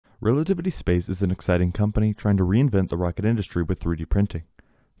Relativity Space is an exciting company trying to reinvent the rocket industry with 3D printing.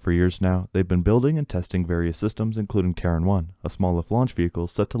 For years now, they've been building and testing various systems including Terran R, a small lift launch vehicle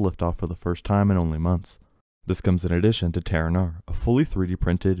set to lift off for the first time in only months. This comes in addition to Terran R, a fully 3D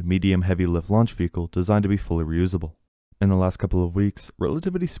printed, medium-heavy lift launch vehicle designed to be fully reusable. In the last couple of weeks,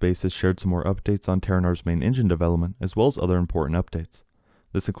 Relativity Space has shared some more updates on Terran R's main engine development as well as other important updates.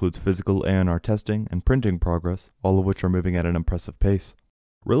 This includes physical Aeon R testing and printing progress, all of which are moving at an impressive pace.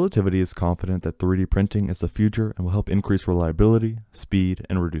 Relativity is confident that 3D printing is the future and will help increase reliability, speed,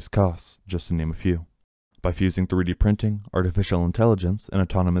 and reduce costs, just to name a few. By fusing 3D printing, artificial intelligence, and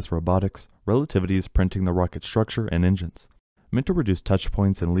autonomous robotics, Relativity is printing the rocket structure and engines, meant to reduce touch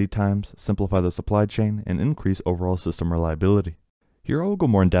points and lead times, simplify the supply chain, and increase overall system reliability. Here I will go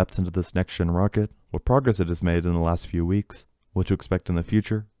more in depth into this next-gen rocket, what progress it has made in the last few weeks, what to expect in the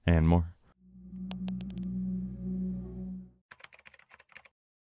future, and more.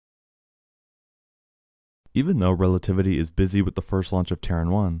 Even though Relativity is busy with the first launch of Terran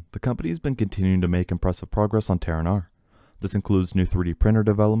R, the company has been continuing to make impressive progress on Terran R. This includes new 3D printer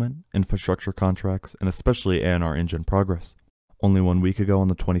development, infrastructure contracts, and especially Aeon R engine progress. Only 1 week ago on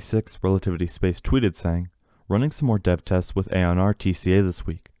the 26th, Relativity Space tweeted saying, "Running some more dev tests with Aeon R TCA this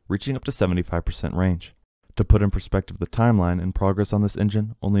week, reaching up to 75% range." To put in perspective the timeline and progress on this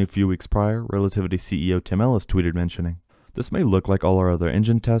engine, only a few weeks prior, Relativity CEO Tim Ellis tweeted mentioning, "This may look like all our other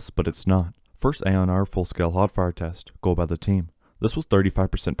engine tests, but it's not. First Aeon R full-scale hot fire test, goal by the team. This was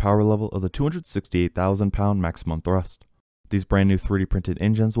 35% power level of the 268,000 pound maximum thrust. These brand new 3D printed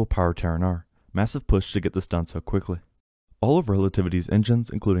engines will power Terran R. Massive push to get this done so quickly." All of Relativity's engines,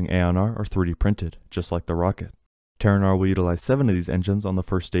 including Aeon R, are 3D printed, just like the rocket. Terran R will utilize 7 of these engines on the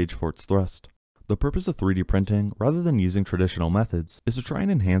first stage for its thrust. The purpose of 3D printing, rather than using traditional methods, is to try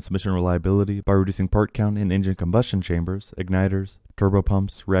and enhance mission reliability by reducing part count in engine combustion chambers, igniters,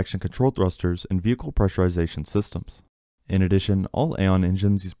 turbopumps, reaction control thrusters, and vehicle pressurization systems. In addition, all Aeon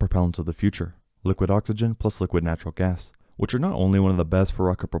engines use propellants of the future, liquid oxygen plus liquid natural gas, which are not only one of the best for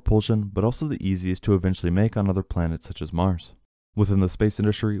rocket propulsion, but also the easiest to eventually make on other planets such as Mars. Within the space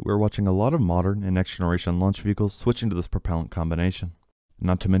industry, we're watching a lot of modern and next-generation launch vehicles switching to this propellant combination.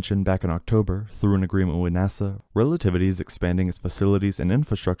 Not to mention, back in October, through an agreement with NASA, Relativity is expanding its facilities and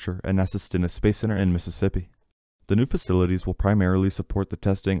infrastructure at NASA's Stennis Space Center in Mississippi. The new facilities will primarily support the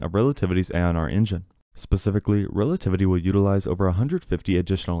testing of Relativity's Aeon R engine. Specifically, Relativity will utilize over 150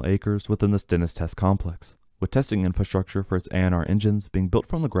 additional acres within the Stennis test complex, with testing infrastructure for its Aeon R engines being built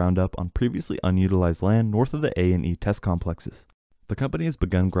from the ground up on previously unutilized land north of the A and E test complexes. The company has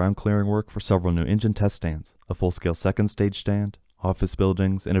begun ground clearing work for several new engine test stands, a full-scale second stage stand, office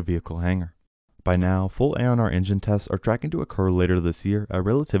buildings, and a vehicle hangar. By now, full Aeon R engine tests are tracking to occur later this year at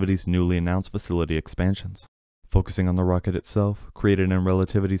Relativity's newly announced facility expansions. Focusing on the rocket itself, created in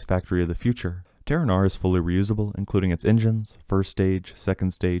Relativity's Factory of the Future, Terran R is fully reusable, including its engines, first stage,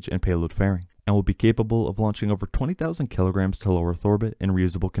 second stage, and payload fairing, and will be capable of launching over 20,000 kilograms to low Earth orbit in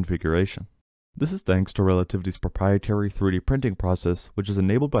reusable configuration. This is thanks to Relativity's proprietary 3D printing process, which is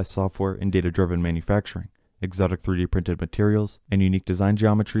enabled by software and data-driven manufacturing, exotic 3D printed materials, and unique design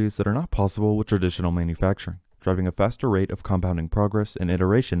geometries that are not possible with traditional manufacturing, driving a faster rate of compounding progress and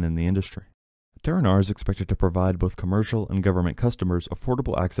iteration in the industry. Terran R is expected to provide both commercial and government customers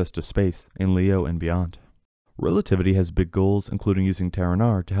affordable access to space in LEO and beyond. Relativity has big goals, including using Terran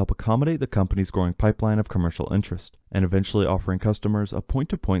R to help accommodate the company's growing pipeline of commercial interest, and eventually offering customers a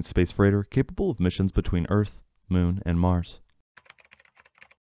point-to-point space freighter capable of missions between Earth, Moon, and Mars.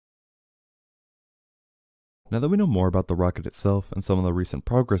 Now that we know more about the rocket itself and some of the recent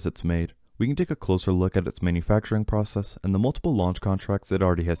progress it's made, we can take a closer look at its manufacturing process and the multiple launch contracts it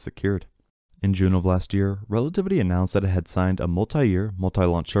already has secured. In June of last year, Relativity announced that it had signed a multi-year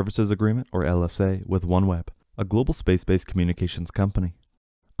multi-launch services agreement, or LSA, with OneWeb, a global space-based communications company.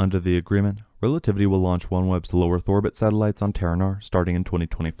 Under the agreement, Relativity will launch OneWeb's low Earth orbit satellites on Terran R starting in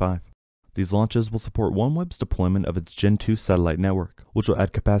 2025. These launches will support OneWeb's deployment of its Gen 2 satellite network, which will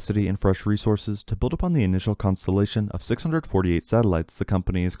add capacity and fresh resources to build upon the initial constellation of 648 satellites the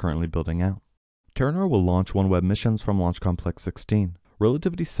company is currently building out. Terran R will launch OneWeb missions from Launch Complex 16,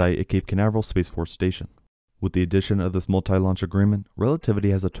 Relativity's site at Cape Canaveral Space Force Station. With the addition of this multi-launch agreement,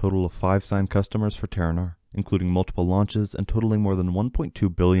 Relativity has a total of 5 signed customers for Terran R, including multiple launches and totaling more than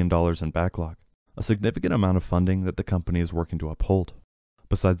 $1.2 billion in backlog, a significant amount of funding that the company is working to uphold.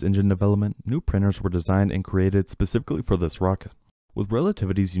 Besides engine development, new printers were designed and created specifically for this rocket. With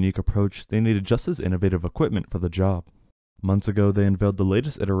Relativity's unique approach, they needed just as innovative equipment for the job. Months ago, they unveiled the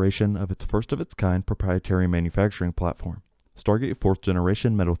latest iteration of its first-of-its-kind proprietary manufacturing platform, Stargate 4th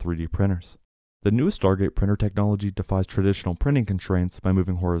Generation Metal 3D printers. The newest Stargate printer technology defies traditional printing constraints by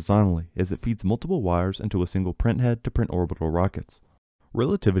moving horizontally, as it feeds multiple wires into a single print head to print orbital rockets.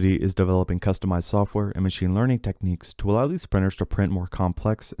 Relativity is developing customized software and machine learning techniques to allow these printers to print more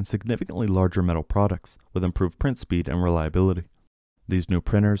complex and significantly larger metal products, with improved print speed and reliability. These new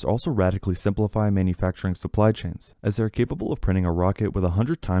printers also radically simplify manufacturing supply chains, as they are capable of printing a rocket with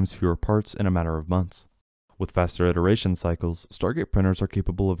 100 times fewer parts in a matter of months. With faster iteration cycles, Stargate printers are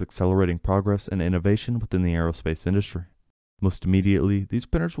capable of accelerating progress and innovation within the aerospace industry. Most immediately, these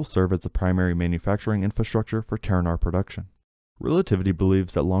printers will serve as the primary manufacturing infrastructure for Terran R production. Relativity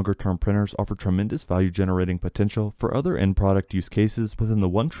believes that longer-term printers offer tremendous value-generating potential for other end-product use cases within the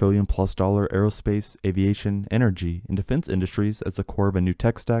 $1 trillion+ aerospace, aviation, energy, and defense industries as the core of a new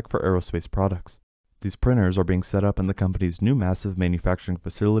tech stack for aerospace products. These printers are being set up in the company's new massive manufacturing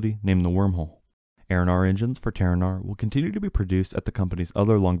facility named the Wormhole. Aeon R engines for Terran R will continue to be produced at the company's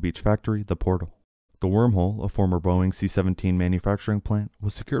other Long Beach factory, the Portal. The Wormhole, a former Boeing C-17 manufacturing plant,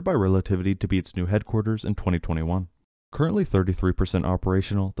 was secured by Relativity to be its new headquarters in 2021. Currently 33%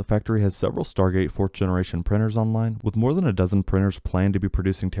 operational, the factory has several Stargate 4th generation printers online, with more than a dozen printers planned to be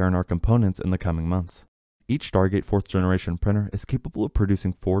producing Terran R components in the coming months. Each Stargate 4th generation printer is capable of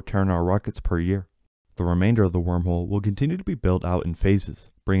producing 4 Terran R rockets per year. The remainder of the Wormhole will continue to be built out in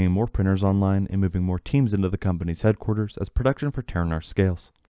phases, bringing more printers online and moving more teams into the company's headquarters as production for Terran R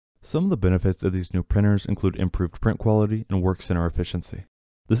scales. Some of the benefits of these new printers include improved print quality and work center efficiency.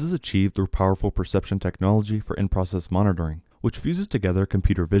 This is achieved through powerful perception technology for in-process monitoring, which fuses together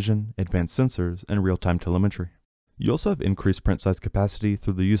computer vision, advanced sensors, and real-time telemetry. You also have increased print size capacity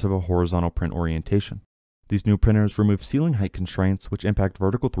through the use of a horizontal print orientation. These new printers remove ceiling height constraints which impact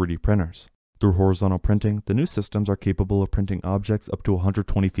vertical 3D printers. Through horizontal printing, the new systems are capable of printing objects up to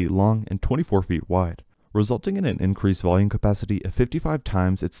 120 feet long and 24 feet wide, resulting in an increased volume capacity of 55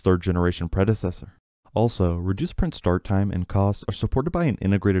 times its 3rd generation predecessor. Also, reduced print start time and costs are supported by an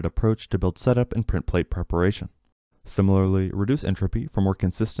integrated approach to build setup and print plate preparation. Similarly, reduced entropy for more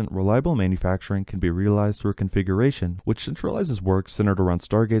consistent, reliable manufacturing can be realized through a configuration which centralizes work centered around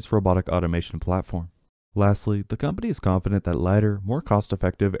Stargate's robotic automation platform. Lastly, the company is confident that lighter, more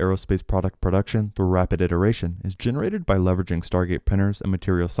cost-effective aerospace product production through rapid iteration is generated by leveraging Stargate printers and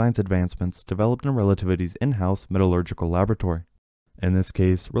material science advancements developed in Relativity's in-house metallurgical laboratory. In this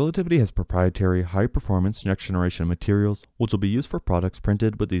case, Relativity has proprietary high-performance next-generation materials which will be used for products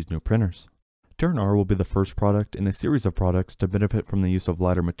printed with these new printers. Terran R will be the first product in a series of products to benefit from the use of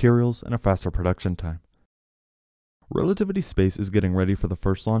lighter materials and a faster production time. Relativity Space is getting ready for the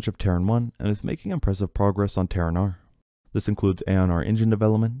first launch of Terran 1 and is making impressive progress on Terran R. This includes Aeon R engine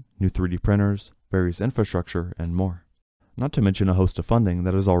development, new 3D printers, various infrastructure, and more. Not to mention a host of funding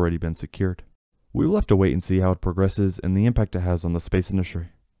that has already been secured. We will have to wait and see how it progresses and the impact it has on the space industry.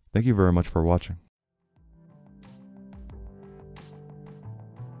 Thank you very much for watching.